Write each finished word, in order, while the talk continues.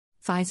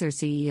Pfizer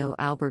CEO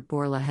Albert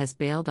Bourla has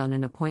bailed on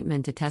an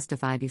appointment to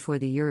testify before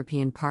the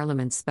European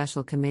Parliament's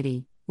Special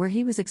Committee, where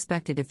he was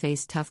expected to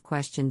face tough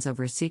questions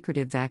over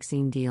secretive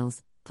vaccine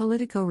deals,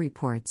 Politico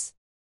reports.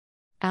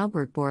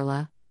 Albert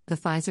Bourla, the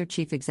Pfizer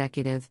chief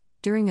executive,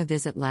 during a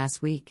visit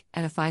last week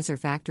at a Pfizer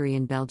factory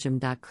in Belgium.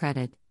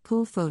 Credit,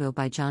 pool photo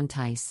by John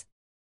Tice.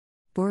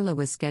 Bourla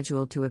was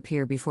scheduled to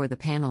appear before the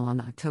panel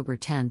on October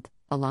 10,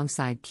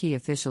 alongside key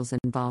officials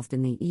involved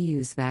in the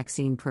EU's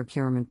vaccine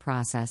procurement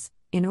process,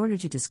 in order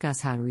to discuss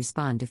how to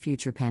respond to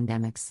future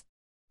pandemics.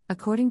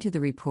 According to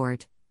the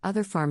report,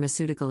 other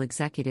pharmaceutical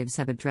executives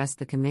have addressed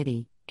the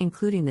committee,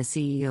 including the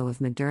CEO of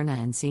Moderna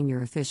and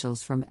senior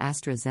officials from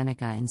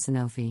AstraZeneca and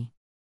Sanofi.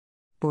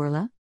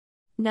 Bourla?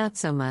 Not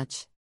so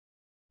much.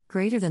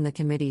 Greater than the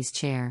committee's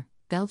chair,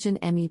 Belgian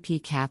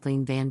MEP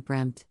Kathleen Van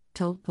Bremt,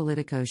 told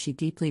Politico she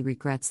deeply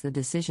regrets the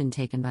decision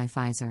taken by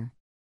Pfizer.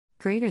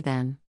 Greater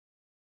than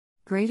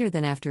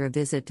after a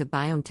visit to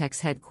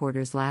BioNTech's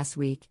headquarters last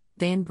week,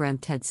 Van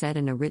Bremt had said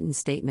in a written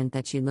statement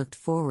that she looked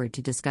forward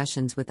to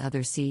discussions with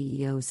other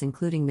CEOs,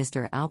 including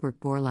Mr. Albert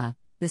Bourla,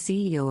 the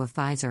CEO of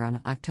Pfizer,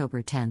 on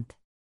October 10.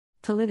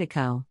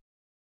 Politico.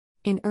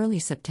 In early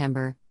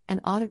September, an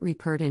audit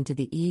report into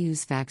the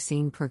EU's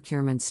vaccine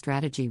procurement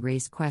strategy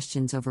raised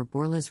questions over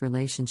Bourla's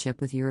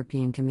relationship with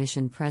European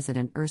Commission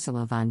President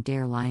Ursula von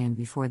der Leyen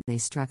before they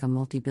struck a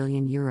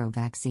multi-billion euro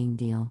vaccine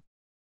deal.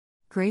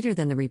 Greater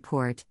than the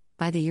report,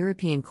 by the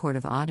European Court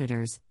of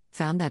Auditors,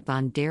 found that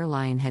von der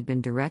Leyen had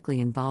been directly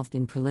involved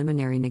in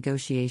preliminary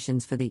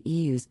negotiations for the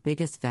EU's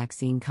biggest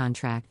vaccine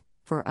contract,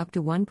 for up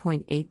to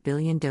 1.8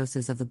 billion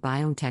doses of the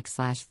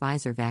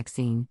BioNTech/Pfizer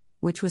vaccine,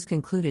 which was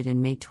concluded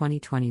in May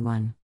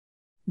 2021.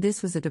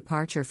 This was a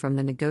departure from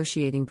the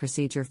negotiating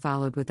procedure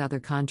followed with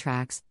other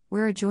contracts,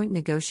 where a joint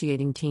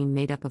negotiating team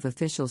made up of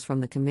officials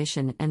from the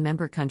Commission and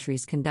member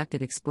countries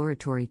conducted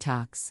exploratory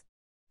talks.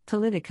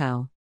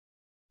 Politico.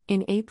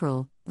 In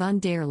April, von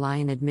der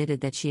Leyen admitted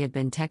that she had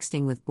been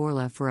texting with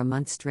Bourla for a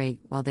month straight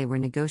while they were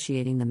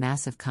negotiating the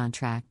massive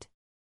contract.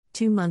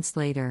 2 months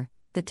later,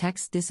 the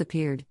texts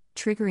disappeared,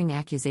 triggering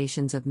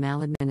accusations of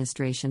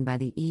maladministration by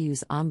the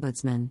EU's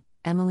ombudsman,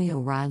 Emily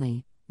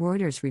O'Reilly,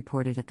 Reuters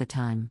reported at the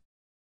time.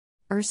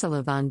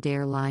 Ursula von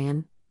der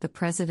Leyen, the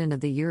president of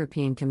the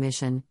European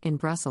Commission, in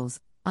Brussels,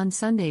 on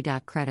Sunday.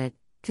 Credit,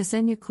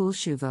 Ksenia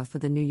Kulshova for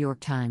the New York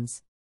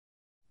Times.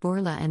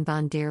 Bourla and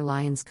von der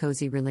Leyen's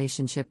cozy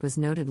relationship was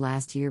noted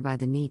last year by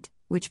the NEET,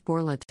 which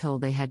Bourla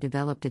told they had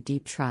developed a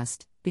deep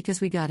trust,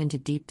 because we got into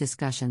deep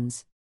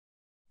discussions.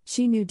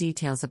 She knew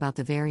details about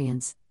the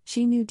variants,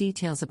 she knew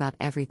details about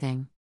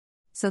everything.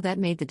 So that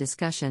made the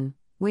discussion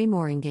way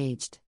more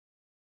engaged.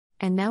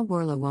 And now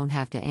Bourla won't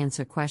have to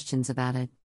answer questions about it.